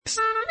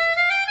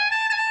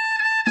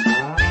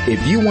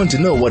If you want to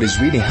know what is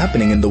really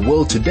happening in the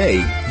world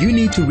today, you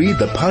need to read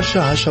the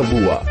Parsha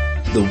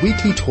Hashavua, the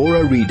weekly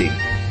Torah reading.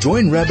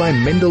 Join Rabbi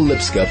Mendel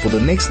Lipska for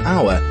the next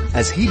hour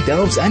as he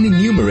delves and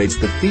enumerates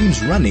the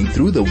themes running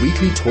through the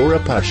weekly Torah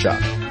Parsha,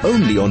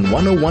 only on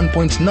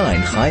 101.9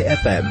 Chai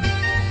FM.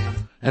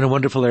 And a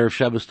wonderful Erev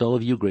Shabbos to all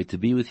of you. Great to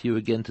be with you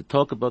again to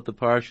talk about the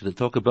Parsha, to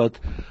talk about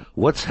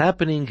what's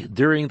happening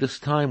during this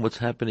time, what's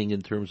happening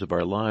in terms of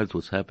our lives,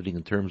 what's happening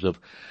in terms of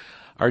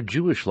our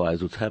Jewish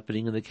lives, what's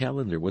happening in the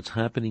calendar, what's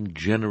happening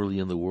generally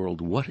in the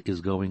world, what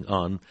is going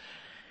on.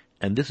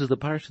 And this is the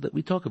Parsha that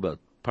we talk about,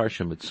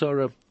 Parsha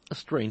Metzora, a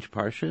strange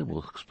Parsha,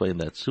 we'll explain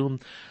that soon,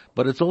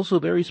 but it's also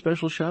a very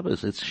special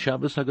Shabbos. It's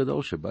Shabbos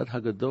Hagadol, Shabbat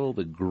Hagadol,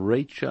 the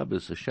great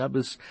Shabbos, a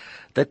Shabbos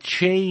that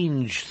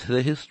changed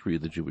the history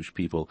of the Jewish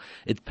people.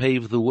 It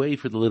paved the way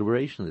for the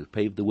liberation, it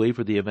paved the way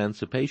for the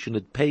emancipation,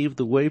 it paved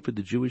the way for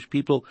the Jewish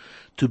people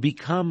to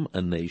become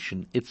a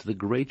nation. It's the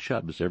great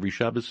Shabbos, every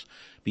Shabbos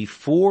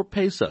before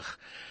Pesach.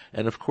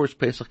 And of course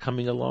Pesach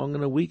coming along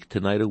in a week.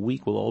 Tonight a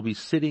week we'll all be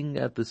sitting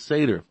at the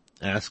Seder,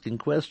 asking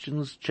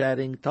questions,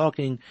 chatting,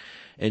 talking,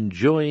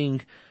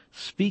 enjoying,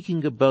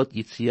 speaking about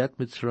Yitziat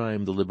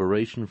Mitzrayim, the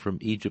liberation from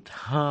Egypt,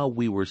 how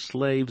we were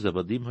slaves,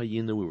 Avadim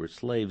Hayinu, we were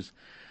slaves,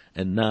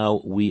 and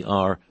now we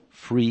are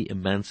free,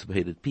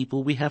 emancipated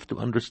people. We have to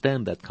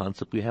understand that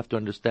concept. We have to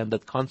understand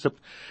that concept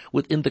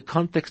within the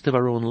context of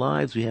our own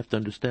lives. We have to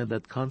understand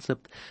that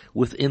concept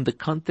within the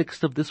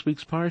context of this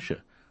week's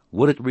Parsha.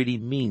 What it really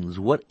means,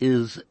 what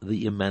is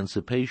the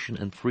emancipation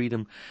and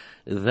freedom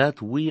that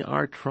we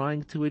are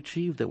trying to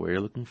achieve, that we're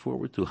looking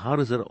forward to. How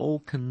does it all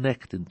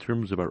connect in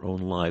terms of our own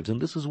lives?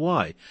 And this is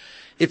why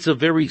it's a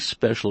very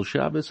special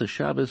Shabbos, a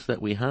Shabbos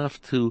that we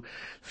have to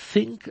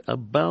think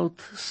about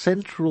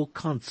central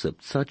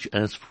concepts such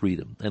as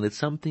freedom. And it's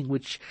something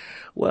which,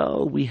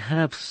 well, we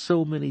have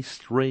so many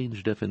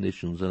strange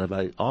definitions. And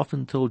I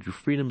often told you,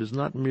 freedom is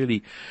not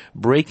merely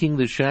breaking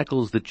the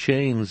shackles, the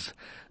chains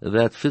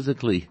that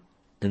physically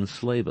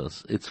enslave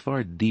us. It's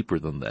far deeper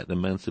than that.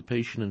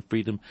 Emancipation and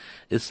freedom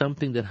is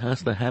something that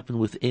has to happen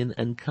within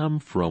and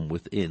come from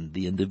within.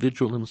 The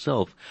individual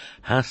himself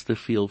has to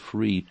feel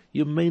free.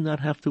 You may not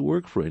have to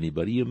work for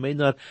anybody. You may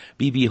not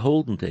be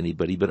beholden to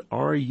anybody, but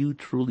are you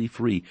truly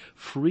free?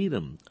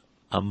 Freedom,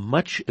 a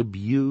much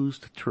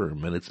abused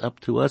term, and it's up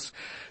to us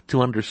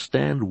to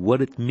understand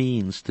what it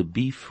means to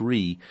be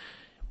free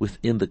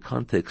within the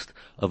context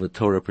of a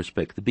Torah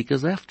perspective.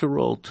 Because after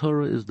all,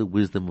 Torah is the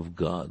wisdom of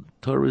God.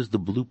 Torah is the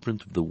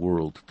blueprint of the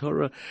world.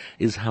 Torah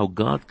is how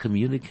God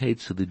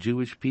communicates to the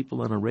Jewish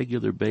people on a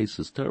regular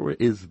basis. Torah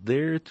is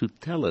there to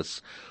tell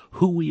us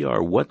who we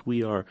are, what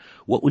we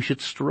should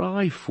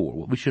strive for,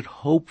 what we should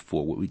hope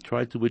for, what we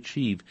try to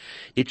achieve.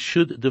 It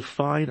should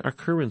define our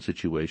current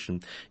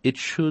situation. It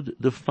should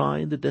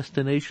define the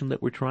destination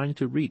that we're trying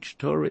to reach.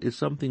 Torah is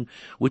something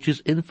which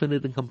is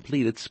infinite and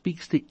complete. It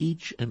speaks to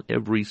each and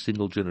every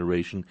single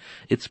generation.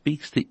 It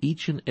speaks to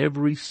each and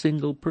every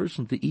single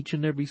person, to each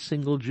and every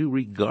single Jew,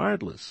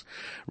 regardless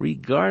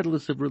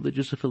of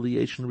religious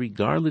affiliation,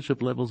 regardless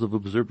of levels of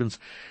observance,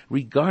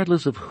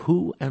 regardless of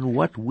who and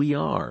what we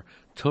are.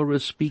 Torah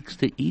speaks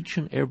to each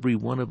and every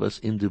one of us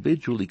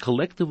individually,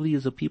 collectively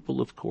as a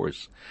people, of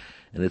course.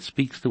 And it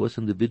speaks to us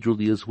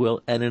individually as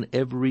well, and in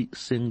every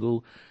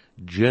single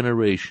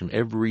generation,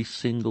 every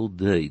single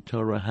day.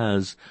 Torah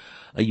has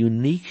a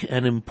unique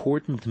and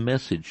important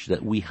message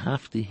that we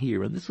have to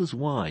hear. And this is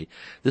why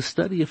the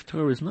study of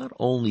Torah is not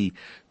only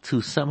to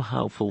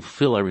somehow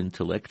fulfill our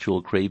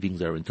intellectual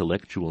cravings, our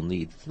intellectual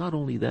needs. It's not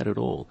only that at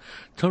all.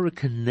 Torah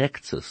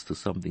connects us to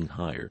something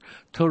higher.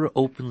 Torah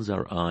opens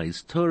our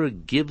eyes. Torah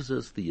gives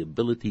us the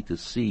ability to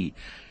see,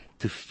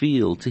 to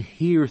feel, to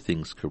hear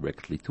things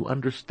correctly, to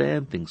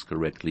understand things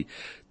correctly,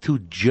 to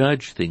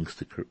judge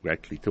things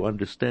correctly, to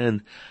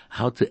understand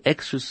how to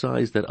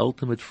exercise that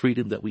ultimate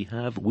freedom that we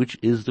have, which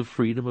is the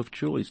freedom of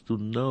choice, to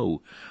know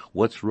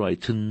what's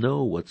right, to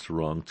know what's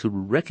wrong, to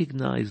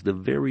recognize the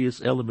various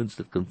elements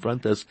that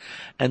confront us,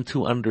 and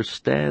to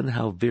understand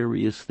how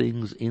various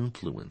things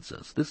influence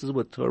us. This is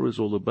what Torah is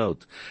all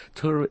about.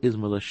 Torah is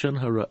Melashon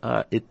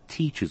Hara'ah. It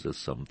teaches us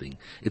something.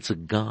 It's a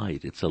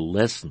guide. It's a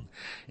lesson.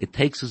 It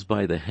takes us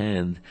by the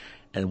hand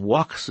and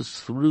walks us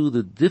through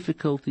the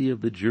difficulty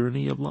of the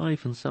journey of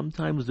life. And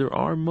sometimes there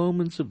are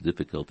moments of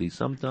difficulty.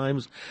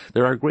 Sometimes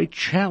there are great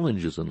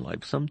challenges in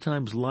life.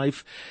 Sometimes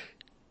life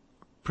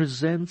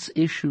presents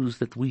issues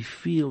that we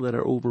feel that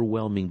are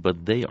overwhelming,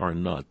 but they are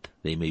not.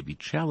 They may be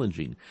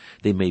challenging,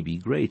 they may be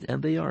great,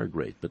 and they are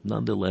great. But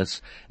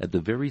nonetheless, at the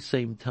very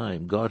same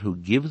time, God, who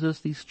gives us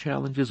these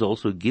challenges,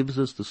 also gives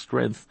us the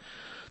strength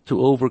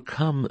to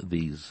overcome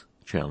these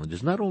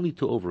challenges. Not only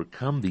to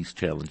overcome these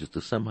challenges,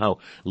 to somehow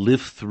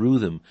live through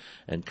them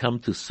and come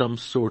to some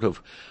sort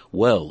of,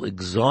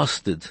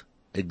 exhausted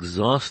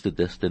exhausted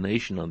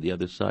destination on the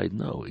other side.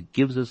 No, it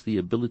gives us the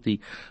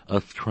ability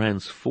of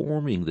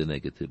transforming the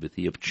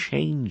negativity, of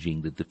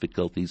changing the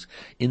difficulties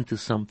into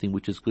something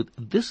which is good.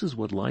 This is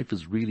what life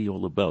is really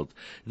all about.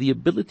 The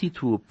ability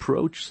to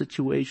approach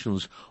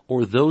situations,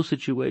 or those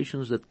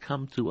situations that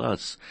come to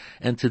us,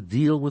 and to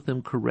deal with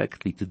them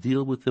correctly, to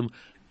deal with them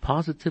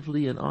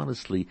positively and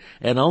honestly,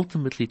 and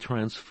ultimately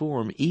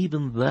transform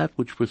even that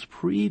which was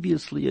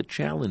previously a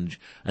challenge,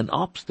 an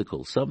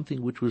obstacle,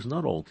 something which was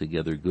not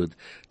altogether good,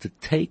 to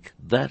take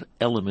that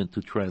element,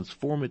 to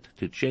transform it,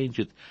 to change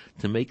it,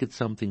 to make it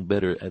something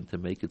better, and to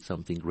make it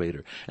something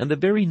greater. And the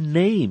very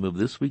name of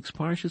this week's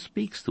Parsha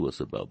speaks to us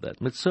about that.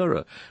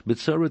 Metzora.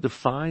 Metzora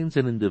defines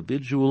an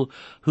individual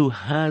who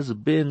has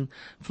been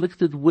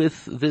afflicted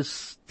with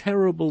this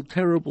terrible,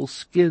 terrible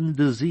skin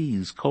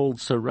disease called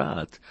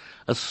sarat,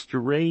 a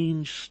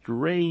strange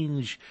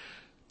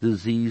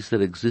disease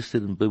that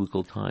existed in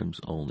biblical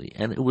times only.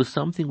 And it was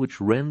something which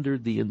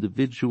rendered the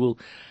individual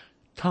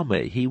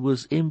tameh. He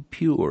was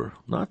impure,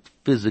 not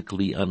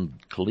physically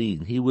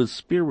unclean. He was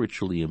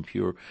spiritually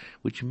impure,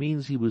 which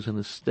means he was in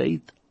a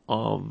state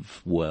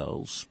of,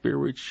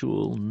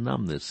 spiritual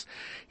numbness.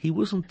 He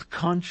wasn't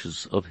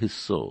conscious of his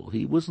soul.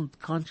 He wasn't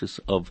conscious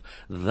of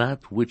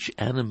that which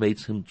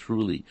animates him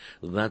truly,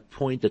 that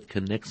point that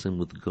connects him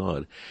with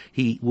God.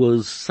 He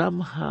was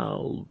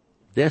somehow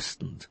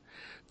destined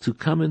to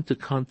come into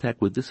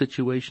contact with this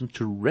situation,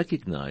 to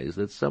recognize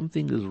that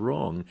something is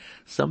wrong,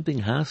 something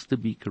has to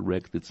be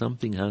corrected,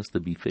 something has to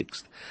be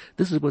fixed.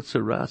 This is what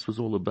Saras was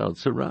all about.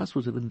 Saras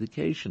was an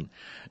indication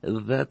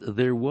that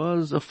there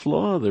was a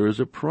flaw, there is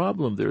a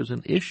problem, there is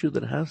an issue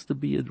that has to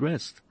be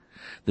addressed.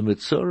 The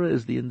Metzora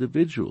is the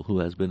individual who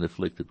has been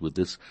afflicted with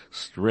this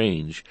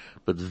strange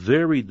but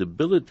very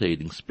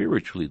debilitating,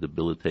 spiritually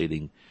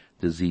debilitating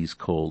disease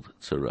called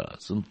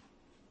Saras. And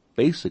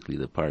basically,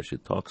 the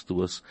Parsha talks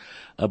to us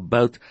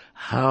about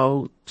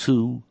how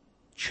to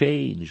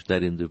change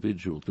that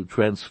individual, to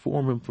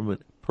transform him from a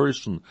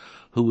person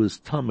who is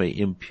tameh,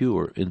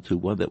 impure, into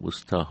one that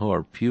was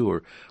tahar,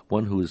 pure,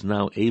 one who is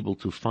now able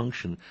to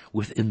function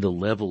within the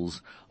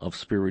levels of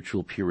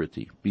spiritual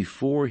purity.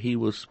 Before he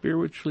was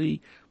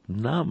spiritually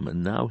numb,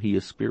 and now he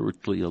is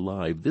spiritually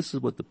alive. This is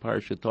what the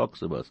Parsha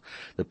talks about.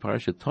 The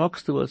Parsha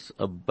talks to us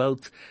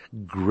about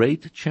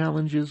great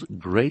challenges,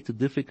 great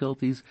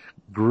difficulties,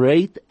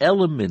 great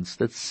elements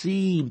that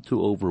seem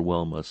to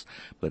overwhelm us,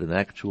 but in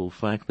actual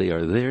fact they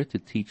are there to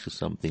teach us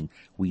something.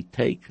 We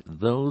take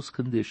those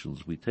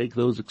conditions, we take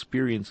those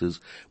experiences,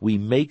 we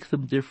make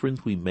them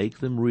different, we make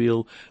them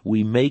real,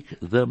 we make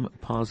them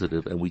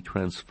positive, and we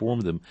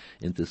transform them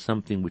into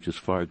something which is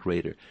far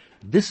greater.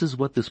 This is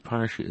what this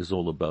Parsha is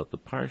all about. The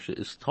Parsha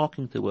is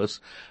talking to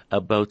us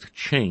about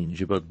change,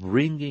 about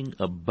bringing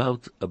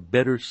about a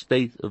better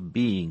state of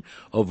being,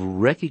 of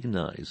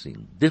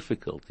recognizing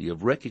difficulty,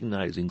 of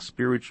recognizing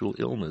spiritual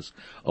illness,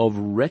 of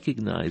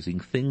recognizing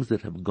things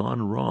that have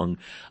gone wrong,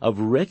 of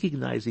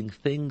recognizing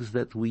things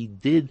that we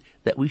did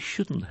that we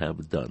shouldn't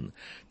have done,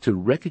 to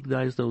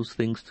recognize those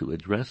things, to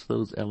address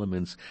those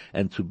elements,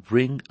 and to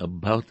bring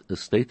about a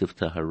state of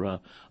tahara,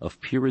 of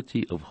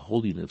purity, of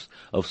holiness,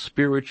 of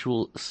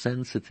spiritual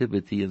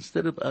sensitivity,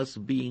 instead of us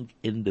being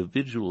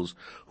individuals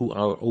who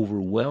are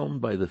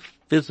overwhelmed by the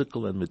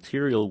physical and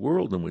material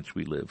world in which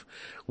we live.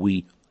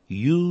 We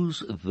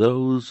use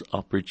those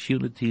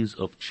opportunities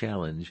of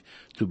challenge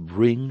to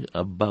bring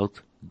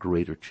about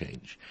greater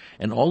change.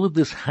 And all of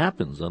this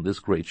happens on this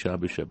great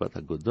Shabbos, Shabbat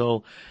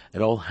HaGodol.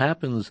 It all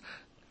happens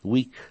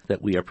week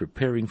that we are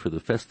preparing for the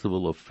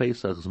festival of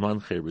Pesach,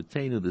 Zman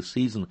Cheretenu, the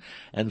season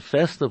and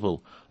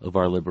festival of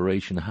our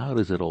liberation. How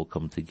does it all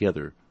come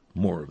together?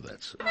 More of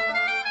that, sir.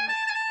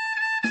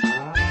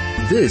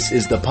 This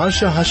is the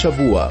Parsha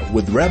Hashavua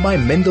with Rabbi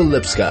Mendel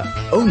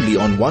Lipska, only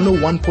on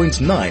 101.9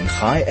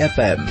 Chai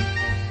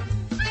FM.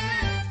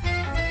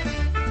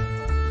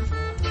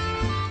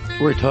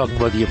 We're talking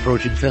about the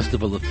approaching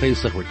festival of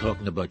Pesach. We're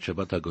talking about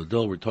Shabbat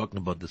HaGodol. We're talking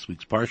about this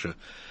week's Parsha.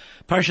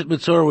 Parshat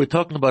Metzora, we're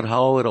talking about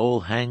how it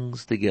all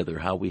hangs together,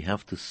 how we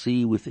have to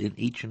see within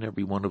each and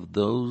every one of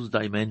those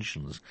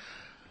dimensions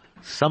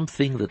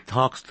something that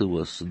talks to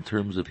us in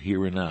terms of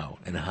here and now,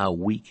 and how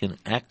we can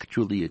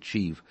actually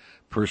achieve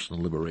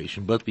personal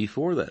liberation. But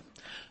before that,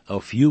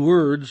 a few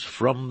words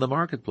from the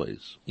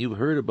marketplace. You've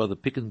heard about the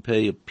Pick and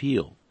Pay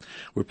appeal,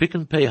 where Pick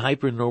and Pay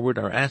Hyper Norwood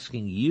are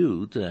asking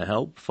you to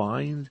help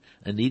find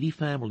a needy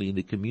family in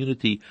the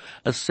community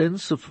a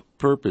sense of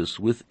purpose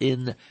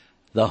within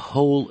the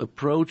whole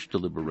approach to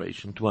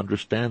liberation, to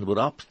understand what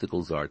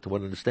obstacles are, to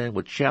understand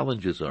what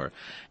challenges are,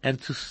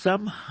 and to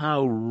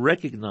somehow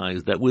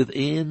recognize that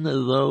within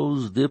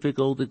those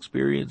difficult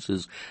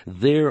experiences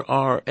there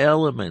are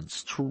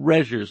elements,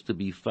 treasures to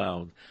be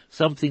found,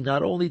 something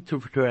not only to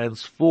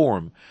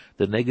transform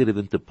the negative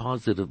into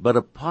positive, but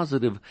a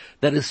positive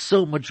that is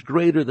so much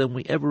greater than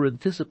we ever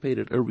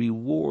anticipated, a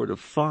reward, a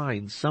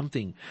find,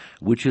 something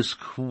which is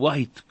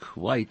quite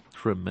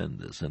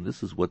tremendous. And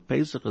this is what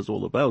Pesach is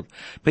all about.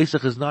 Pesach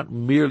Pesach is not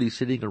merely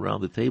sitting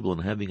around the table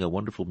and having a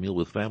wonderful meal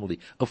with family.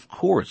 Of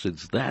course,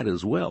 it's that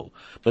as well.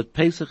 But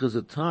Pesach is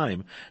a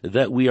time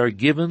that we are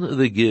given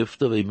the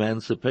gift of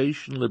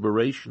emancipation,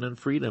 liberation, and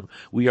freedom.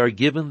 We are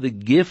given the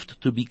gift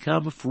to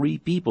become free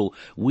people.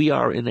 We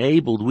are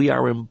enabled. We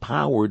are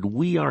empowered.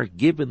 We are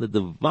given the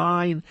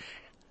divine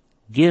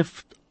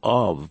gift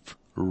of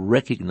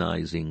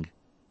recognizing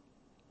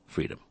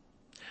freedom.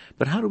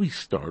 But how do we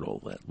start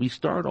all that? We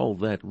start all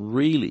that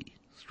really,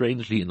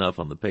 strangely enough,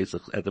 at the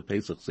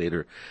Pesach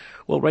Seder,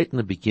 well, right in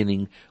the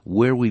beginning,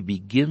 where we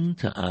begin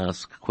to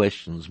ask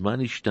questions.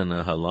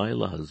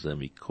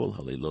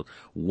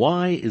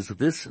 Why is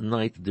this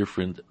night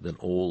different than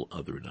all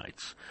other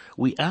nights?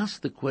 We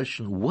ask the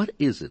question, what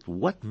is it?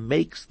 What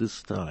makes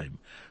this time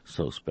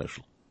so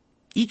special?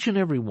 Each and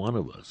every one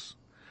of us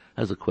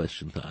has a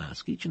question to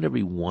ask. Each and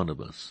every one of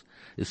us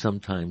is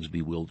sometimes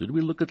bewildered. We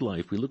look at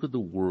life, we look at the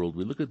world,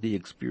 we look at the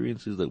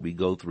experiences that we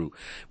go through,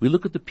 we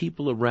look at the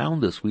people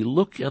around us, we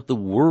look at the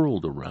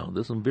world around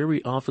us, and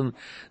very often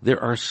there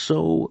are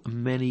so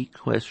many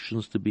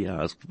questions to be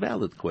asked.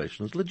 Valid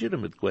questions,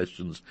 legitimate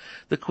questions,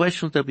 the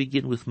questions that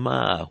begin with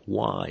ma,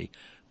 why,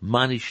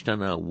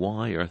 manishtana,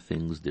 why are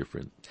things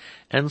different?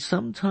 And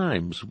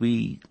sometimes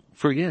we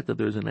forget that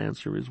there's an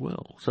answer as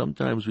well.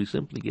 Sometimes we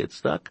simply get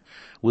stuck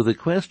with a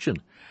question,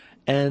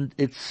 and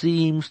it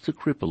seems to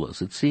cripple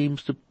us. It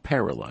seems to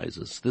paralyze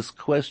us. This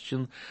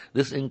question,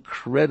 this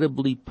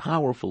incredibly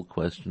powerful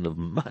question of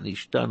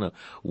manishtana,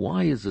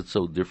 why is it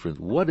so different?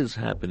 What is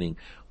happening?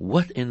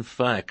 What, in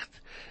fact,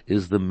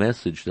 is the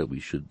message that we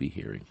should be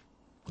hearing?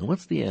 And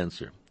what's the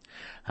answer?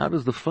 How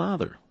does the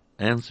Father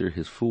answer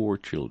his 4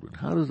 children?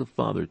 How does the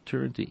Father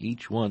turn to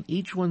each one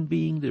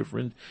being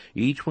different,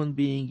 each one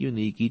being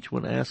unique, each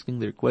one asking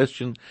their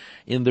question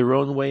in their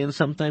own way, and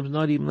sometimes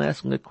not even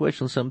asking a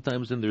question,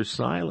 sometimes in their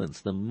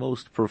silence? The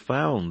most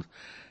profound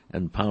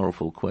and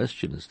powerful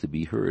question is to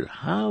be heard.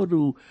 How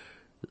to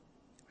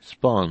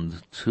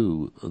respond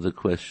to the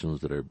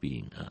questions that are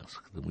being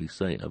asked? And we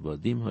say,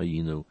 Avadim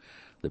hayinu,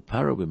 the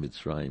Paro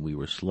b'Mitzrayim, we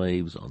were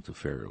slaves unto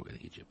Pharaoh in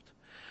Egypt.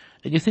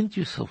 And you think to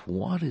yourself,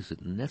 what is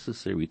it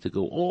necessary to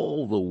go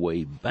all the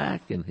way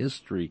back in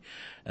history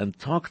and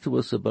talk to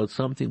us about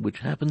something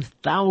which happened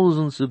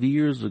thousands of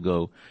years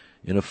ago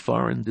in a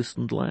foreign,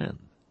 distant land?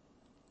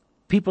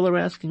 People are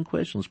asking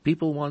questions.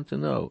 People want to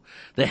know.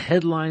 The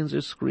headlines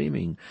are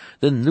screaming.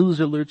 The news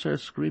alerts are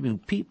screaming.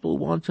 People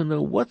want to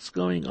know what's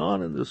going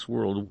on in this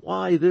world.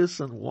 Why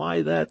this and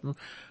why that? And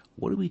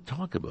what do we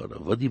talk about?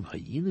 Avadim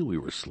hayinu, we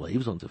were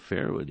slaves unto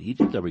Pharaoh in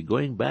Egypt. Are we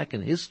going back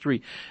in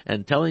history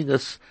and telling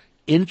us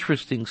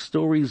interesting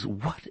stories?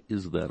 What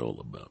is that all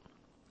about?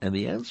 And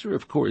the answer,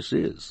 of course,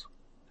 is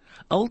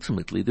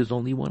ultimately there's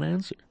only one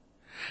answer.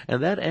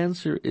 And that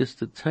answer is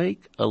to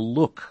take a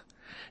look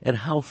at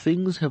how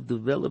things have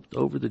developed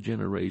over the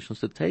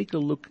generations, to take a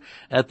look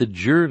at the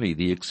journey,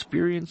 the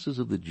experiences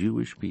of the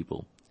Jewish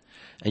people.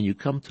 And you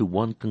come to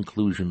one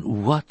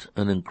conclusion: what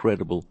an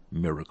incredible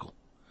miracle.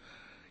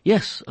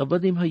 Yes,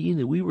 Avadim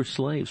hayinu, we were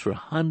slaves for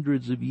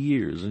hundreds of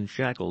years in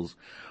shackles,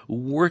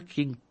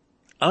 working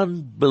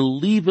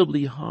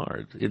unbelievably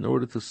hard in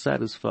order to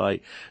satisfy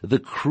the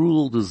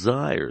cruel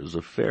desires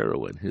of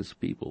Pharaoh and his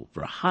people.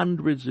 For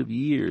hundreds of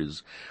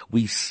years,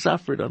 we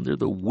suffered under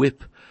the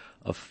whip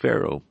of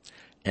Pharaoh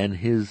and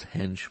his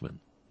henchmen,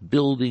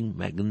 building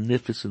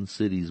magnificent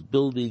cities,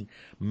 building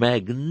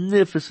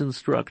magnificent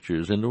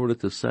structures in order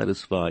to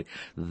satisfy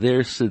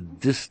their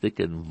sadistic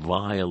and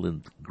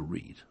violent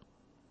greed.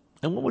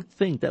 And one would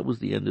think that was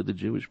the end of the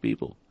Jewish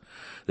people.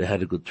 They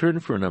had a good turn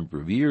for a number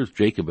of years.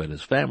 Jacob and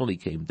his family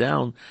came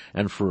down,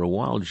 and for a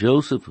while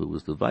Joseph, who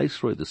was the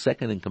viceroy, the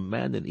second in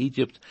command in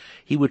Egypt,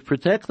 he would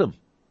protect them.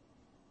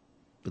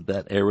 But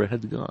that era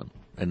had gone,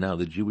 and now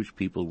the Jewish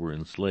people were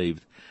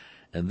enslaved,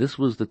 and this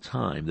was the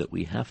time that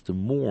we have to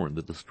mourn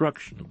the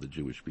destruction of the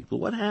Jewish people.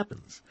 What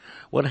happens?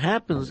 What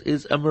happens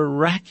is a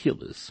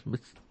miraculous,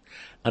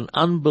 an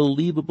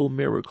unbelievable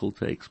miracle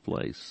takes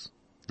place.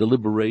 The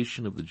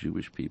liberation of the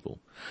Jewish people.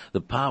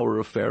 The power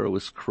of Pharaoh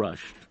is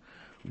crushed.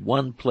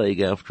 One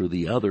plague after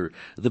the other.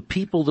 The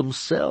people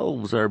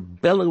themselves are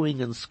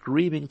bellowing and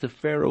screaming to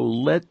Pharaoh,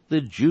 let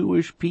the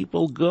Jewish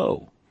people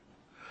go.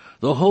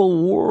 The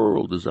whole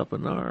world is up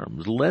in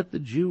arms. Let the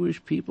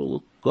Jewish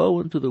people go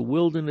into the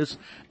wilderness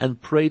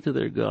and pray to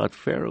their God.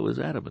 Pharaoh is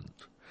adamant.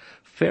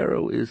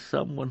 Pharaoh is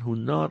someone who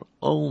not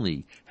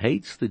only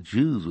hates the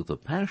Jews with a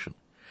passion,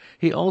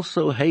 he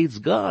also hates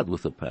God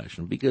with a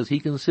passion, because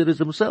he considers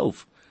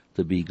himself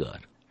to be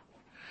God.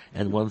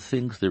 And one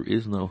thinks there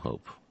is no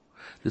hope.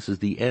 This is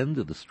the end.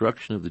 The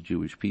destruction of the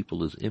Jewish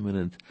people is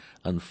imminent.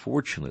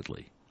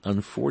 Unfortunately,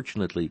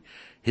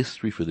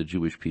 history for the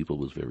Jewish people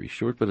was very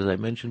short, but as I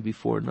mentioned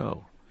before,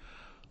 no.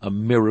 A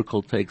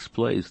miracle takes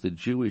place. The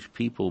Jewish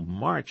people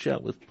march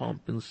out with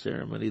pomp and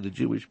ceremony. The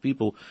Jewish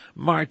people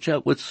march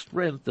out with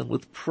strength and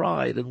with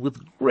pride and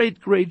with great,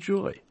 great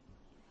joy.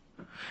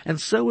 And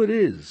so it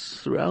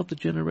is throughout the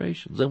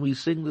generations. And we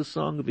sing the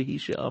song of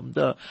Ahisha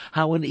Amda,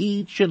 how in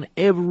each and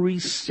every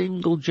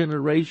single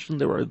generation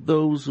there are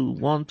those who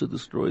want to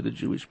destroy the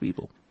Jewish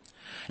people.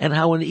 and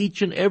how in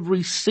each and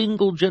every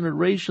single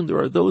generation there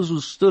are those who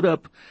stood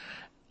up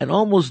and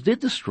almost did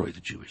destroy the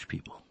Jewish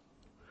people.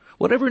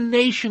 Whatever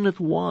nation it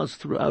was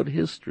throughout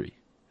history,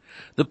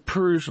 the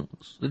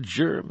Persians, the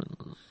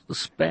Germans, the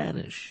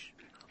Spanish,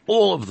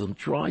 all of them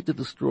tried to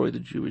destroy the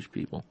Jewish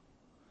people.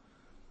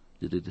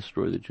 Did they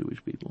destroy the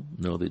Jewish people?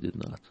 No, they did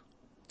not.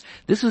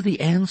 This is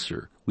the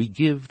answer we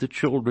give the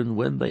children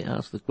when they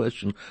ask the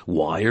question,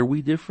 why are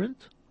we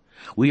different?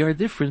 We are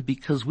different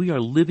because we are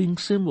living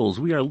symbols.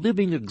 We are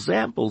living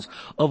examples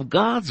of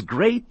God's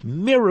great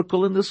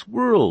miracle in this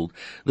world,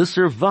 the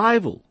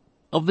survival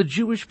of the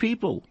Jewish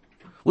people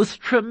with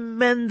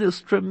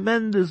tremendous,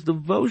 tremendous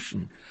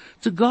devotion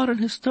to God and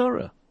His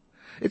Torah.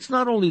 It's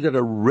not only that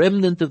a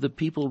remnant of the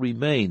people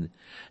remain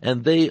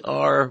and they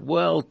are,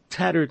 well,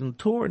 tattered and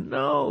torn.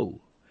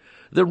 No.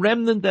 The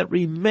remnant that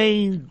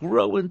remain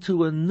grow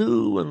into a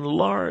new and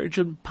large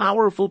and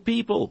powerful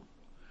people.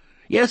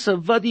 Yes,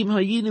 avadim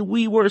hayinu,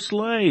 we were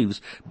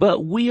slaves,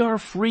 but we are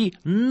free.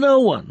 No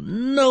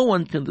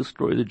one can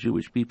destroy the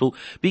Jewish people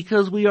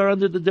because we are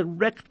under the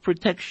direct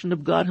protection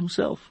of God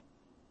Himself.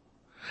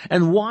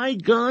 And why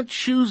God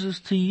chooses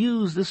to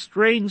use this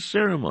strange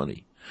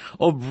ceremony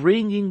of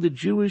bringing the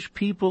Jewish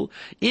people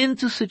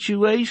into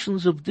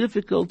situations of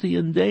difficulty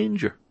and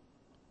danger,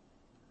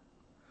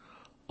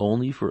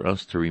 only for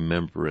us to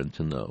remember and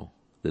to know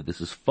that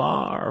this is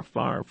far,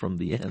 far from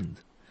the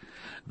end.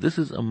 This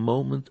is a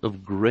moment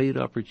of great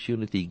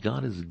opportunity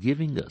God is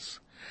giving us.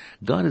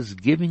 God is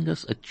giving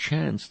us a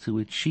chance to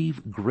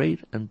achieve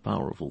great and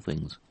powerful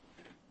things.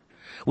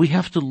 We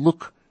have to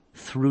look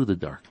through the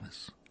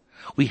darkness.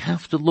 We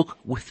have to look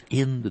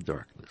within the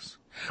darkness.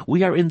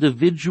 We are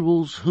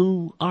individuals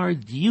who are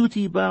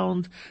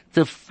duty-bound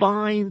to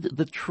find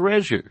the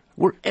treasure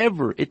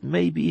wherever it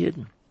may be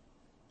hidden.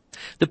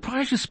 The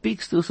parsha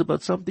speaks to us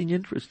about something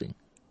interesting.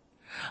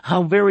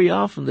 How very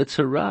often the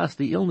tsaras,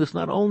 the illness,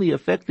 not only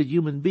affected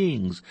human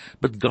beings,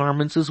 but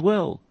garments as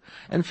well,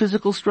 and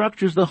physical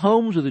structures, the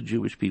homes of the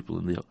Jewish people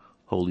in the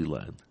Holy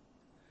Land.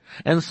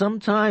 And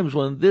sometimes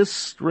when this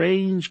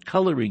strange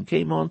coloring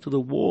came onto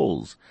the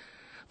walls,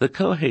 the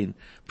Kohen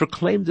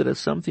proclaimed it as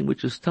something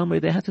which is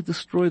tamei. They had to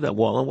destroy that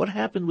wall. And what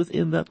happened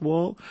within that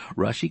wall?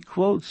 Rashi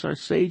quotes our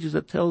sages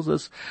that tells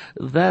us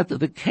that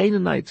the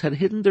Canaanites had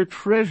hidden their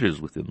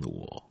treasures within the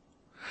wall.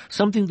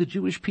 Something the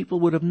Jewish people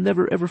would have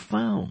never ever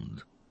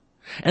found.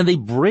 And they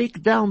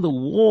break down the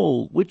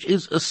wall, which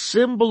is a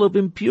symbol of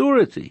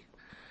impurity.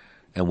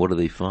 And what do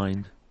they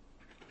find?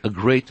 A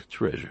great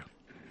treasure.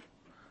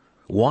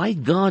 Why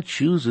God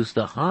chooses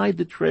to hide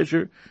the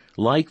treasure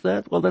like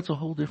that? Well, that's a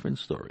whole different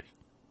story.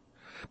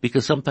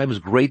 Because sometimes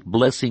great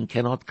blessing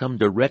cannot come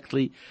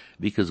directly,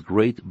 because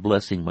great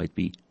blessing might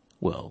be,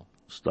 well,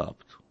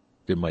 stopped.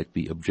 There might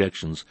be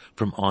objections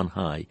from on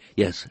high.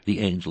 Yes, the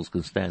angels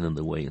can stand in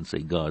the way and say,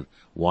 God,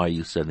 why are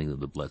you sending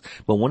them to bless?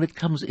 But when it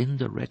comes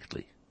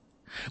indirectly,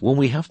 when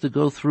we have to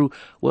go through,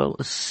 well,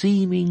 a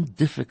seeming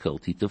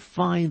difficulty to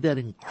find that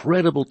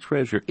incredible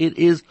treasure, it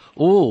is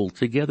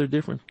altogether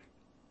different.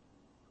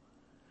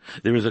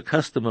 There is a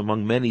custom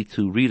among many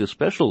to read a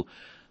special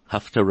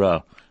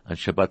haftarah on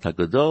Shabbat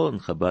HaGadol. In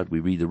Chabad we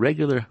read the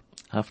regular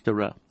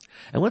haftarah.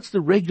 And what's the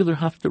regular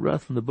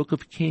haftarah from the book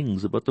of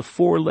Kings about the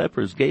 4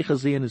 lepers,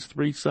 Gehazi and his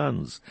 3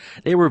 sons?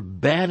 They were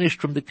banished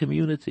from the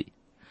community.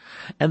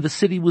 And the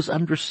city was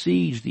under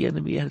siege. The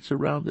enemy had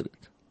surrounded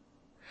it.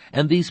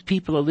 And these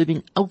people are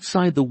living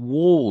outside the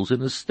walls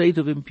in a state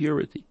of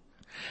impurity.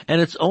 And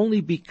it's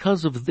only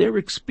because of their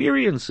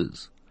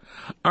experiences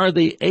are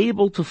they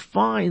able to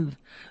find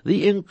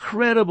the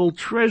incredible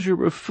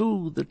treasure of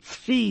food that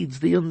feeds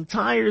the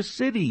entire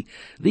city,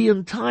 the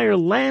entire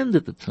land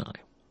at the time.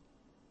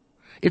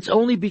 It's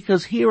only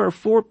because here are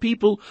 4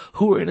 people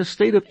who are in a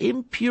state of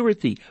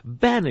impurity,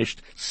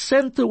 banished,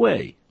 sent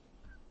away.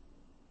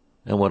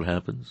 And what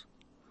happens?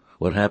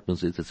 What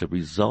happens is it's a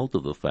result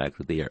of the fact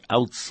that they are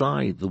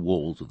outside the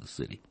walls of the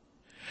city.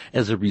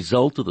 As a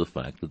result of the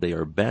fact that they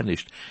are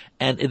banished,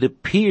 and it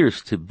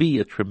appears to be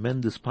a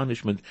tremendous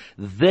punishment,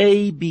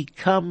 they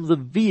become the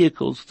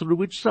vehicles through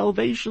which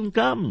salvation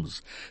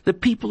comes. The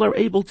people are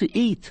able to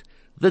eat.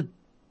 The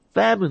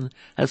famine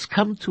has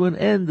come to an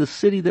end. The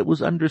city that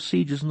was under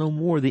siege is no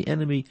more. The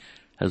enemy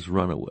has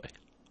run away.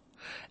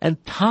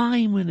 And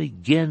time and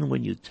again,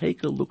 when you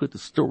take a look at the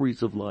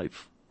stories of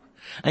life,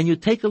 and you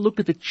take a look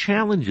at the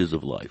challenges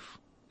of life,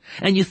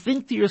 and you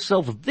think to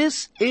yourself,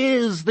 this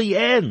is the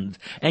end,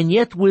 and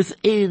yet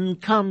within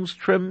comes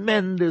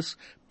tremendous,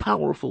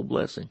 powerful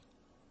blessing.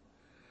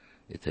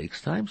 It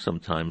takes time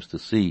sometimes to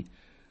see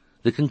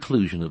the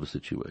conclusion of a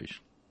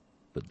situation.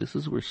 But this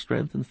is where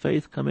strength and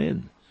faith come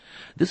in.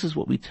 This is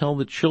what we tell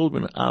the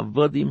children,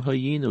 avadim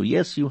hayinu.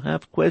 Yes, you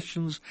have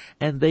questions,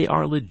 and they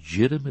are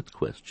legitimate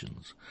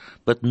questions.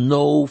 But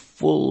know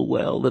full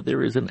well that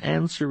there is an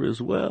answer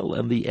as well,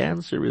 and the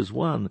answer is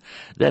one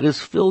that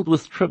is filled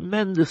with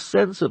tremendous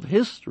sense of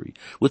history,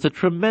 with a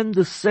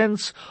tremendous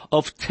sense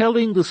of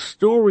telling the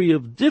story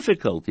of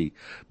difficulty,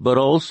 but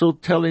also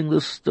telling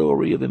the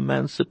story of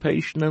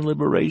emancipation and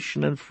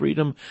liberation and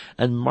freedom,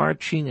 and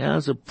marching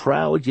as a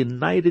proud,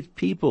 united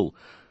people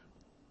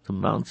to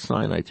Mount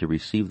Sinai to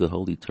receive the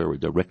Holy Torah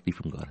directly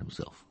from God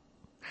himself.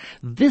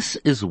 This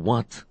is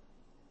what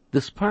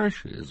this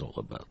parsha is all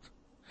about.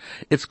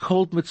 It's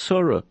called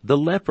Metzora, the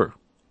leper.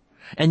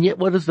 And yet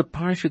what does the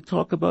parsha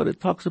talk about?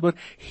 It talks about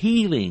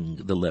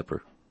healing the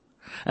leper,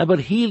 about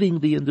healing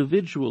the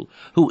individual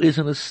who is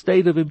in a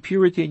state of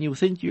impurity, and you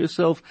think to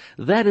yourself,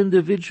 that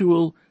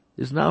individual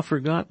is now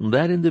forgotten.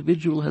 That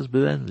individual has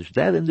been vanished.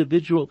 That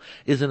individual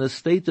is in a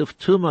state of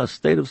tumah,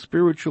 state of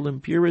spiritual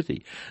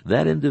impurity.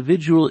 That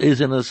individual is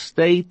in a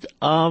state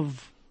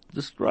of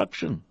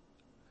destruction.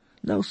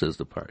 No, says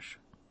the parsha.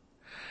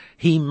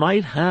 He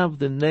might have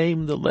the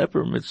name the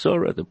leper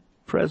Metzora at the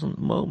present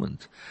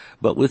moment,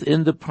 but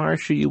within the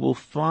parsha you will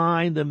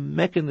find the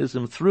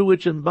mechanism through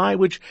which and by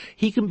which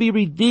he can be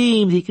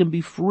redeemed, he can be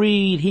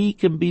freed, he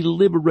can be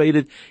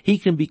liberated, he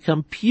can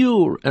become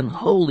pure and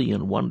holy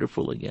and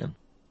wonderful again.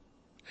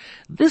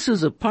 This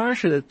is a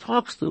parsha that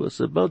talks to us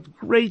about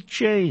great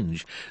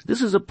change.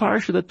 This is a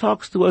parsha that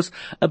talks to us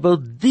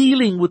about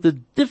dealing with the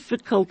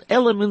difficult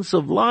elements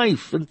of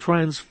life and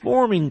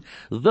transforming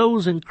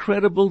those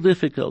incredible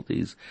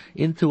difficulties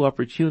into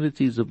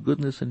opportunities of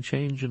goodness and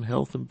change and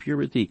health and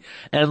purity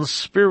and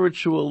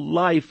spiritual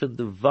life and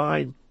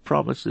divine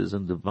promises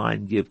and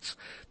divine gifts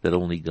that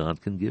only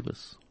God can give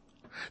us.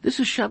 This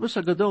is Shabbos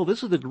HaGadol.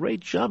 This is the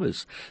great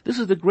Shabbos. This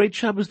is the great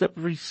Shabbos that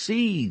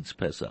precedes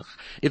Pesach.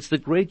 It's the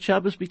great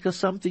Shabbos because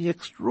something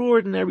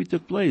extraordinary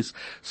took place.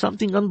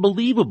 Something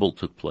unbelievable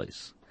took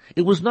place.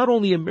 It was not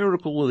only a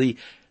miracle where the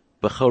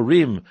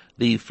Bechorim,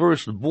 the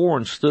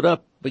firstborn, stood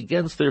up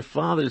against their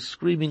fathers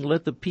screaming,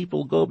 let the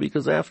people go,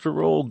 because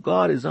after all,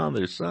 God is on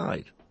their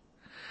side.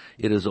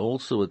 It is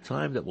also a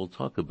time that we'll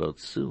talk about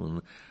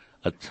soon,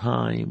 a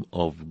time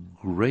of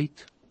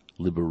great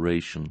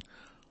liberation,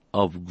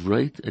 of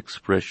great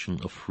expression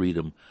of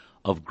freedom,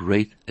 of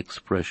great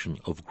expression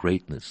of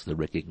greatness, the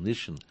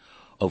recognition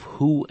of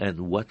who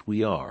and what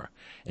we are,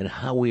 and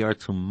how we are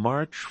to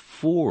march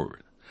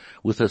forward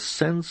with a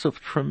sense of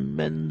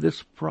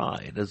tremendous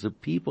pride as a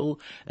people,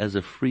 as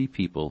a free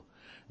people,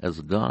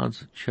 as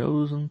God's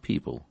chosen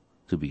people,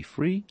 to be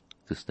free,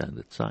 to stand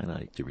at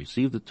Sinai, to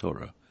receive the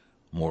Torah.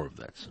 More of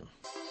that soon.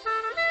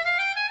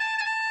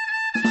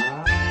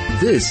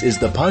 This is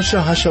the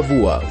Parsha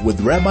Hashavua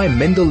with Rabbi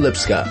Mendel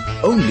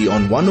Lipska, only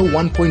on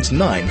 101.9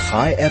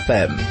 Chai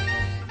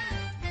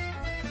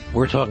FM.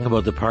 We're talking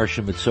about the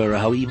Parsha Metzora,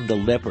 how even the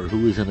leper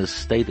who is in a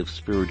state of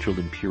spiritual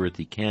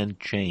impurity can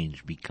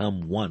change,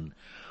 become one,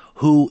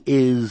 who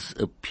is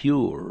a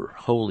pure,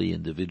 holy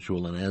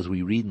individual. And as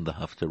we read in the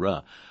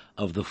Haftarah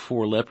of the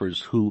four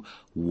lepers who,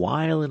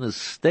 while in a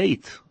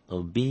state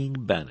of being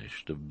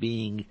banished, of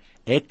being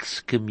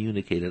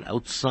excommunicated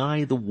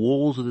outside the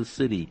walls of the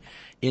city,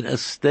 in a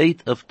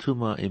state of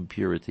tumah,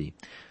 impurity,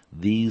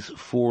 these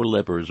four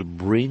lepers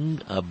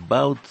bring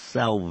about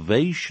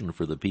salvation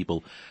for the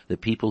people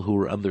who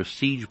were under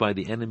siege by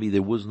the enemy.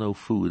 There was no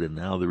food, and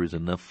now there is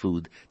enough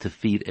food to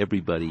feed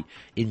everybody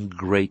in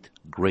great,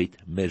 great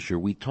measure.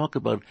 We talk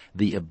about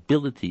the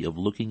ability of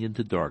looking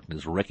into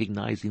darkness,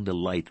 recognizing the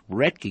light,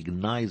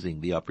 recognizing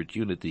the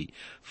opportunity,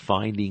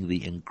 finding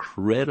the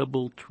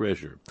incredible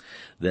treasure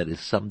that is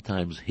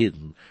sometimes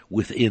hidden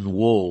within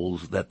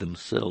walls that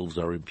themselves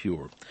are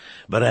impure.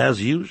 But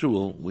as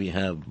usual, we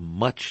have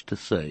much to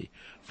say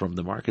from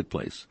the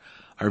marketplace.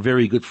 Our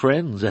very good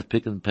friends at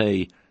Pick and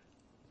Pay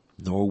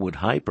Norwood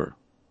Hyper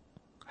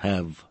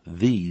have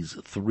these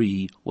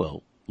three,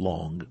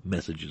 long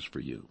messages for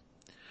you.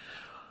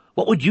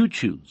 What would you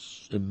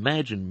choose?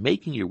 Imagine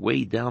making your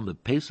way down the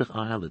Pesach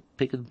aisle at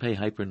Pick and Pay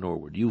Hyper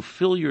Norwood. You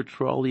fill your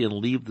trolley and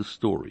leave the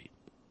story,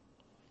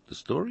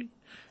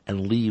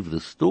 and leave the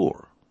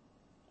store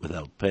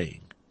without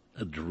paying.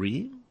 A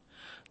dream?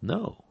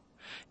 No.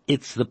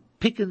 It's the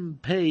Pick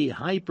and Pay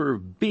Hyper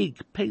Big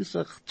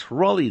Pesach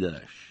Trolley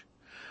Dash.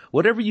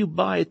 Whatever you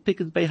buy at Pick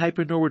and Pay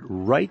Hyper Norwood,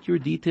 write your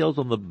details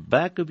on the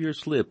back of your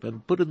slip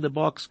and put in the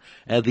box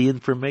at the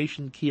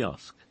information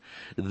kiosk.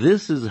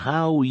 This is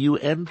how you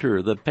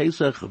enter the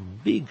Pesach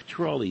Big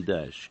Trolley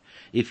Dash.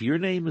 If your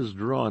name is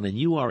drawn and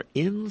you are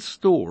in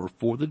store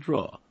for the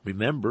draw,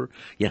 remember,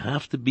 you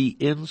have to be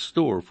in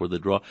store for the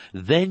draw,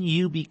 then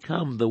you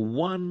become the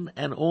one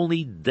and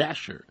only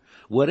dasher.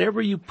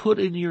 Whatever you put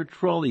in your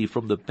trolley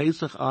from the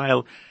Pesach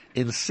aisle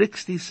in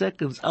 60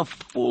 seconds, a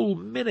full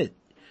minute,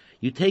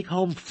 you take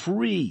home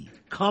free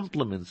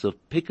compliments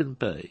of Pick and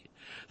Pay.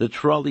 The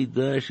trolley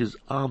dash is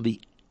on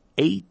the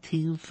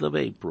 18th of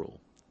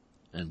April.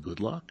 And good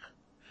luck.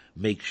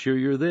 Make sure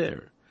you're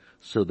there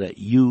so that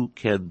you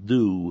can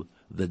do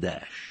the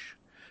dash.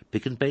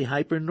 Pick and Pay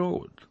Hyper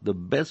Norwood, the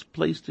best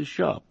place to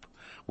shop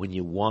when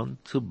you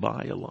want to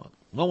buy a lot.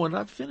 No, we're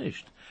not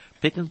finished.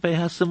 Pick and Pay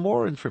has some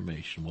more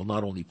information. Well,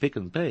 not only Pick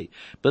and Pay,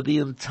 but the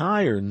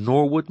entire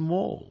Norwood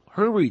Mall.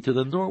 Hurry to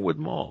the Norwood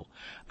Mall.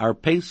 Our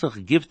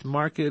Pesach gift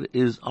market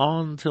is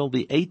on till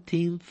the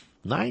 18th,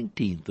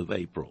 19th of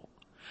April.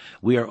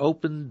 We are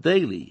open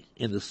daily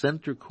in the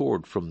center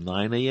court from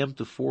 9 a.m.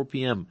 to 4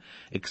 p.m.,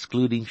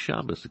 excluding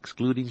Shabbos,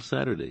 excluding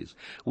Saturdays.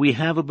 We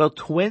have about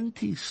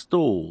 20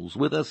 stalls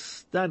with a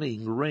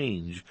stunning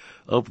range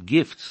of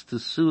gifts to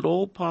suit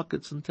all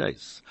pockets and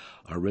tastes.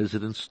 Our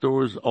resident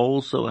stores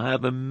also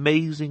have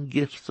amazing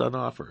gifts on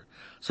offer.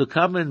 So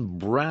come and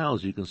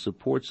browse. You can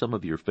support some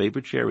of your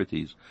favorite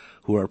charities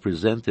who are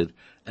presented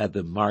at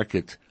the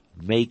market.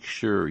 Make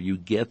sure you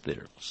get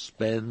there.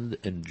 Spend,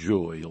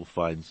 enjoy. You'll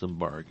find some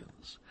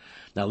bargains.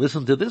 Now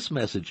listen to this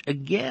message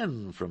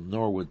again from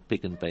Norwood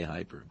Pick and Pay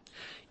Hyper.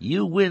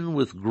 You win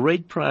with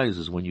great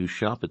prizes when you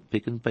shop at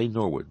Pick and Pay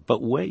Norwood.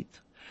 But wait,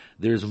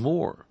 there's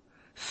more.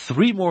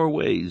 3 more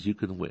ways you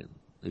can win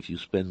if you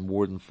spend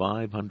more than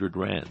 500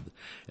 Rand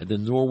at the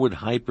Norwood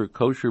Hyper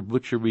Kosher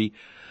Butchery.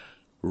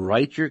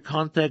 Write your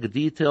contact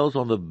details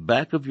on the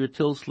back of your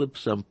till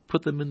slips and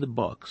put them in the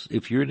box.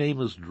 If your name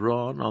is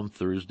drawn on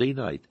Thursday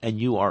night and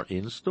you are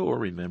in store,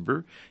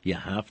 remember, you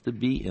have to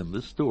be in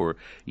the store,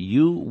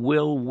 you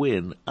will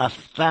win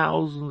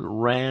 1,000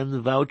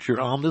 Rand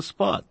voucher on the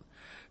spot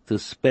to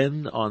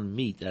spend on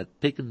meat at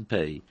Pick and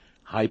Pay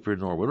Hyper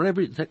Norwood.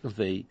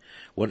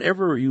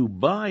 Whatever you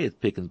buy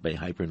at Pick and Pay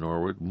Hyper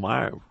Norwood,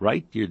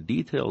 write your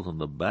details on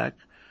the back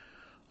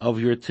of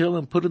your till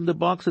and put in the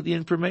box at the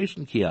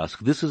information kiosk.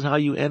 This is how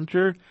you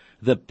enter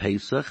the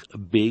Pesach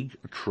Big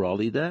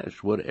Trolley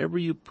Dash. Whatever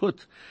you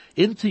put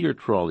into your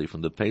trolley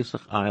from the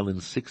Pesach aisle in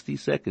 60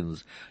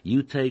 seconds,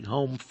 you take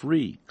home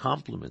free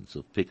compliments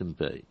of Pick and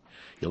Pay.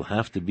 You'll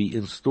have to be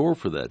in store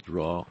for that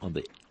draw on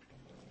the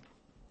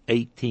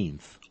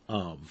 18th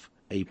of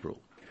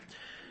April.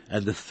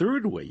 And the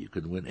third way you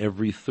can win,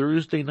 every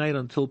Thursday night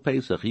until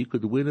Pesach, you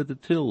could win at the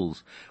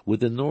tills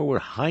with the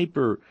Norwood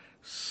Hyper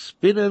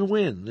Spin and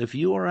Win. If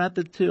you are at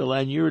the till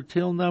and your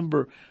till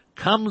number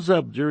comes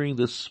up during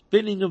the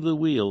spinning of the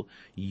wheel,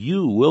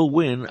 you will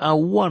win a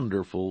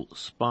wonderful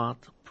spot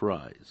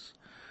prize.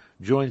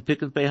 Join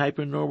Pick and Pay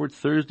Hyper Norwood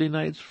Thursday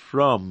nights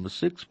from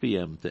 6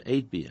 p.m. to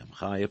 8 p.m.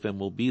 Chai FM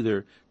will be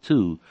there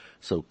too,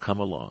 so come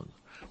along.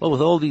 Well,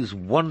 with all these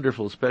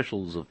wonderful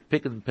specials of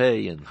Pick and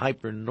Pay and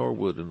Hyper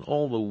Norwood and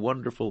all the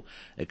wonderful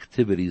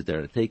activities that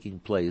are taking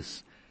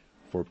place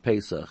for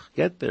Pesach,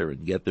 get there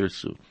and get there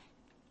soon.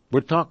 We're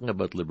talking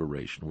about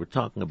liberation. We're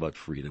talking about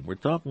freedom. We're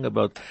talking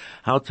about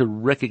how to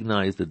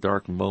recognize the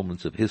dark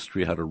moments of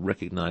history, how to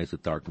recognize the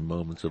dark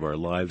moments of our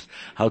lives,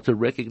 how to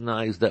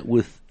recognize that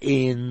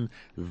within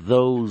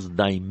those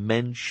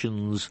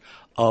dimensions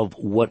of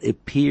what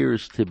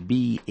appears to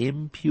be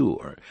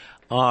impure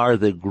are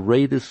the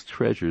greatest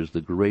treasures,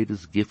 the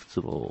greatest gifts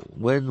of all.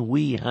 When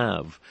we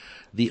have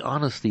the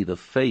honesty, the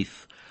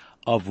faith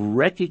of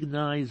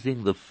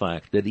recognizing the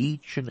fact that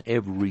each and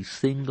every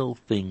single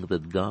thing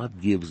that God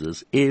gives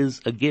us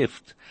is a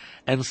gift.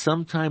 And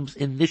sometimes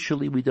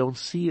initially we don't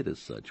see it as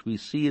such. We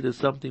see it as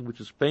something which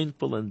is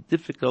painful and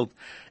difficult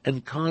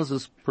and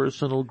causes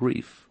personal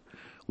grief.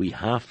 We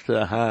have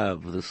to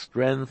have the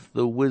strength,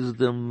 the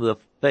wisdom, the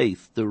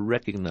faith to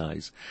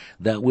recognize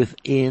that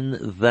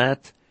within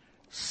that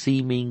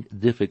seeming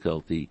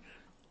difficulty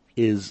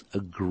is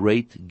a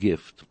great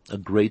gift, a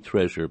great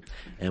treasure.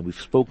 And we've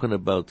spoken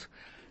about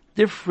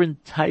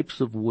different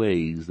types of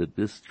ways that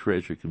this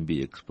treasure can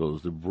be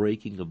exposed. The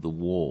breaking of the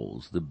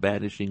walls, the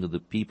banishing of the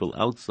people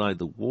outside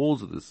the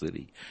walls of the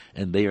city,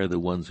 and they are the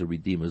ones who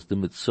redeem us. The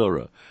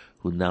Metzora,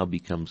 who now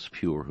becomes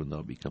pure, who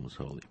now becomes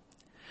holy.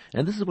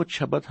 And this is what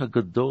Shabbat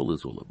HaGadol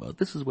is all about.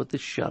 This is what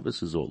this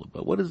Shabbos is all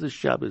about. What is the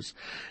Shabbos?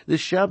 The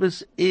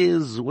Shabbos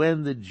is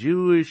when the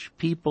Jewish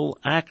people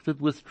acted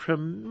with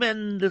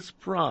tremendous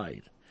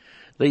pride.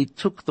 They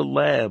took the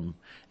lamb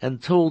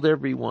and told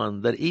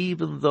everyone that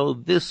even though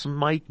this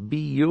might be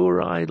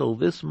your idol,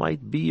 this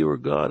might be your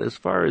God, as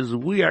far as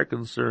we are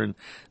concerned,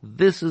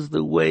 this is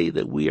the way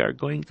that we are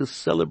going to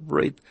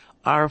celebrate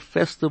our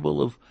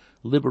festival of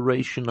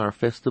liberation, our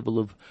festival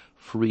of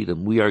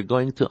freedom. We are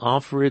going to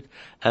offer it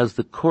as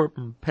the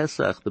Korban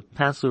Pesach, the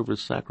Passover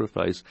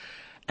sacrifice,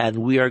 and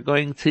we are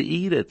going to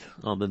eat it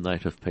on the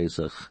night of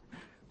Pesach,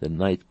 the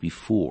night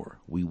before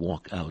we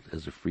walk out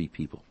as a free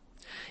people.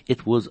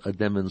 It was a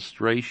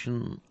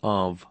demonstration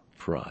of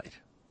pride.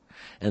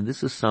 And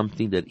this is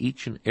something that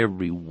each and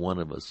every one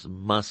of us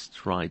must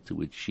try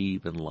to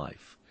achieve in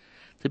life,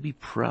 to be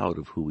proud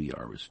of who we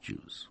are as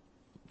Jews.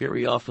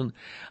 Very often,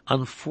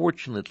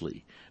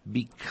 unfortunately,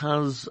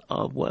 because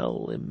of,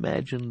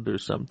 imagined or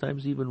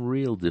sometimes even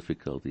real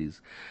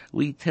difficulties,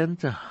 we tend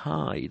to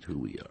hide who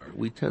we are.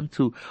 We tend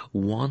to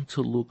want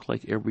to look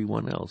like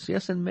everyone else.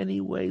 Yes, in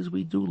many ways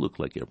we do look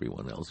like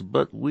everyone else,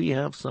 but we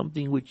have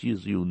something which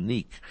is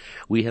unique.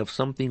 We have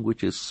something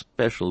which is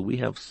special. We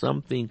have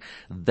something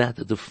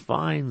that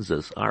defines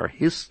us, our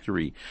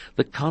history,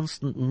 the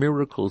constant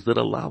miracles that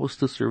allow us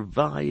to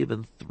survive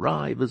and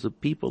thrive as a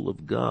people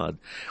of God.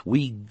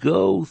 We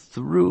go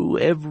through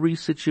every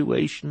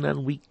situation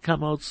and we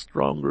come out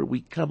stronger, we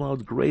come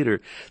out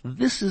greater.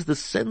 This is the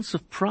sense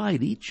of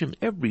pride each and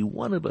every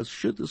one of us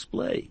should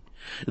display.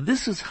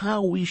 This is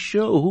how we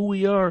show who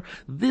we are.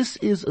 This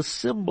is a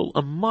symbol,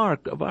 a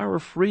mark of our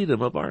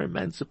freedom, of our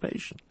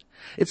emancipation.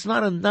 It's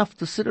not enough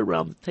to sit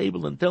around the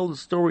table and tell the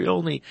story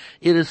only.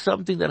 It is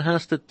something that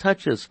has to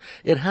touch us.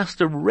 It has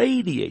to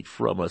radiate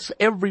from us.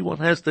 Everyone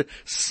has to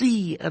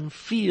see and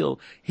feel.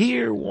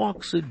 Here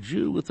walks a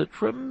Jew with a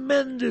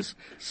tremendous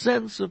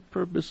sense of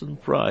purpose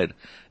and pride.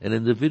 An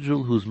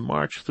individual who's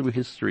marched through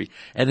history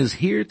and is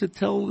here to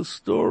tell the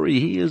story.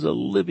 He is a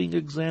living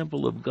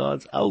example of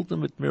God's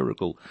ultimate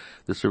miracle,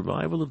 the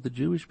survival of the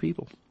Jewish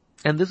people.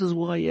 And this is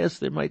why, yes,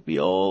 there might be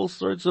all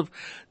sorts of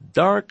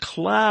dark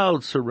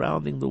clouds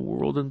surrounding the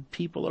world, and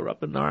people are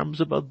up in arms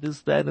about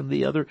this, that, and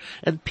the other,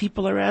 and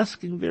people are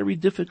asking very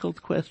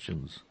difficult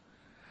questions.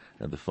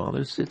 And the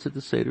father sits at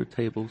the Seder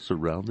table,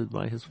 surrounded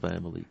by his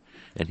family,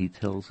 and he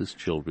tells his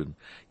children,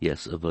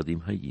 yes,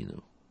 avadim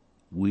hayinu.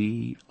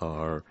 We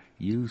are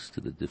used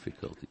to the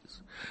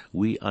difficulties.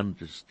 We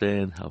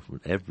understand how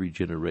from every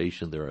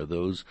generation there are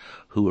those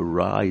who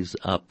arise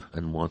up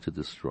and want to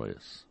destroy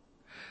us.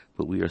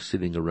 But we are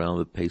sitting around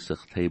the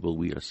Pesach table.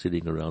 We are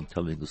sitting around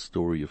telling the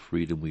story of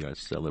freedom. We are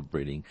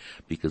celebrating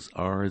because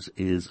ours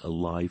is a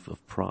life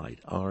of pride.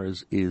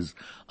 Ours is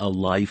a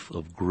life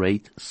of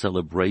great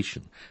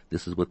celebration.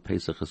 This is what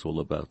Pesach is all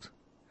about.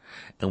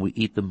 And we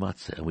eat the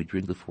matzah, and we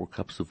drink the 4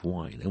 cups of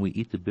wine, and we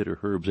eat the bitter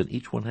herbs, and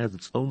each one has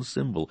its own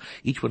symbol.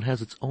 Each one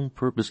has its own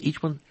purpose.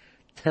 Each one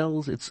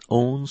tells its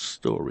own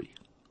story.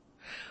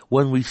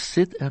 When we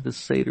sit at the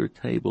Seder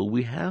table,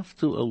 we have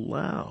to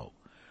allow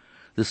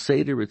the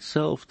Seder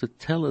itself to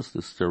tell us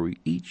the story.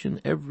 Each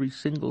and every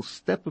single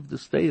step of the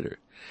Seder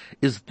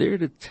is there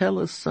to tell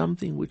us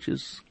something which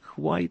is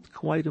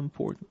quite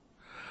important.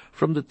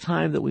 From the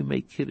time that we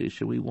make Kiddush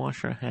and we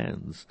wash our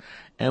hands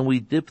and we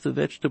dip the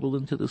vegetable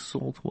into the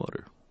salt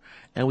water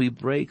and we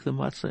break the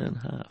matzah in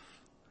half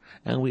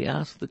and we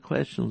ask the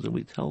questions and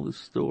we tell the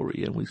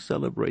story and we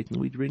celebrate and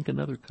we drink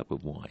another cup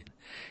of wine.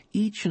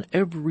 Each and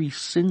every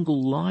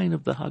single line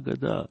of the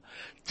Haggadah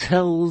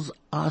tells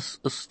us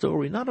a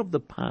story, not of the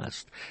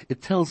past.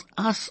 It tells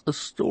us a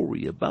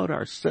story about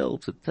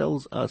ourselves. It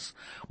tells us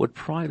what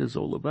pride is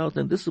all about.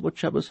 And this is what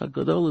Shabbos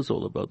HaGadol is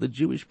all about. The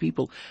Jewish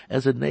people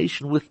as a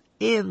nation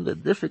within the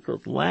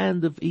difficult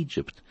land of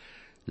Egypt,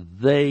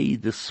 they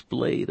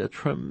displayed a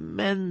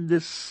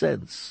tremendous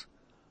sense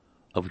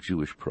of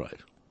Jewish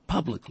pride.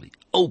 Publicly,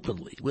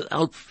 openly,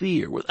 without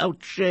fear,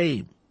 without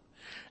shame.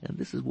 And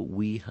this is what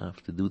we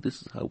have to do.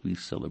 This is how we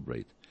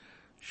celebrate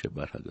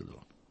Shabbat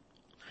HaGadol.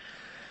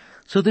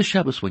 So this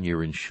Shabbos, when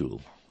you're in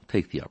shul,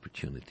 take the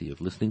opportunity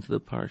of listening to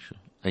the Parsha,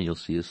 and you'll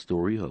see a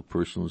story of a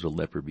person who's a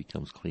leper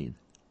becomes clean.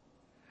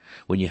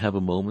 When you have a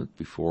moment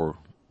before,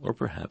 or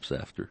perhaps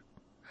after,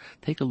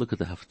 take a look at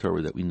the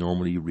Haftarah that we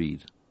normally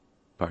read,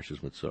 Parshas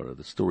Metzora,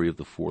 the story of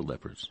the 4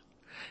 lepers,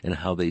 and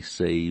how they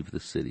saved the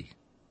city.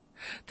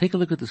 Take a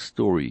look at the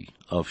story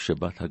of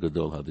Shabbat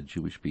HaGadol, how the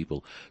Jewish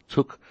people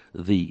took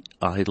the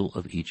idol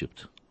of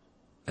Egypt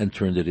and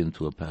turned it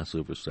into a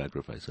Passover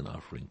sacrifice and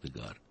offering to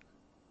God.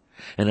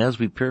 And as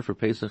we prepare for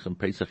Pesach, and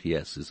Pesach,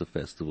 yes, is a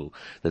festival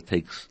that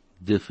takes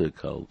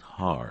difficult,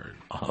 hard,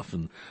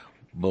 often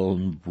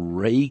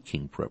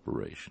bone-breaking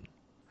preparation.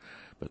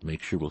 But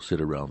make sure we'll sit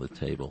around the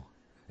table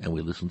and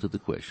we listen to the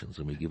questions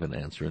and we give an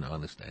answer, an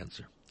honest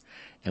answer.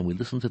 And we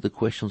listen to the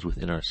questions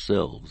within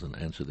ourselves and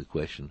answer the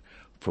question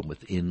from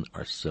within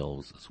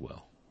ourselves as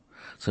well.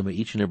 So may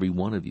each and every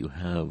one of you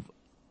have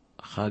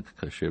Chag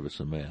Kasher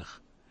V'Sameach.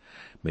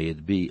 May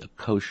it be a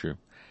kosher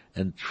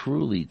and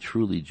truly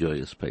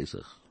joyous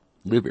Pesach.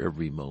 Live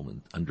every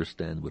moment.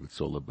 Understand what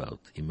it's all about.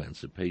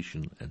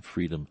 Emancipation and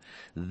freedom.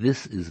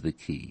 This is the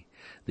key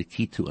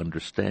to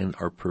understand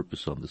our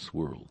purpose on this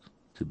world.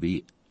 To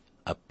be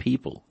a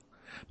people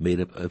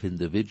made up of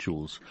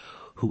individuals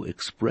who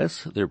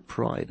express their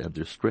pride and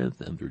their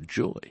strength and their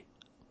joy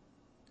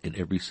in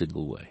every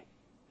single way.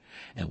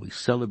 And we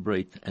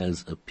celebrate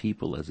as a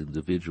people, as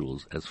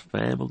individuals, as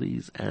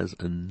families, as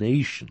a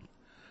nation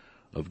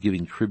of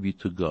giving tribute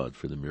to God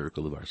for the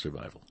miracle of our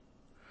survival.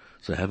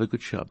 So have a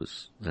good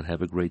Shabbos and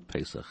have a great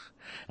Pesach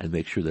and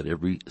make sure that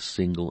every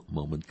single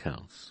moment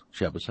counts.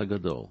 Shabbos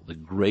HaGadol, the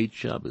great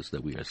Shabbos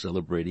that we are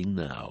celebrating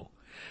now,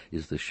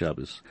 is the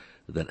Shabbos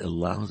that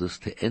allows us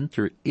to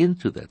enter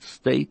into that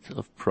state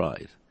of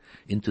pride,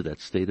 into that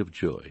state of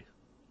joy.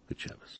 Good Shabbos.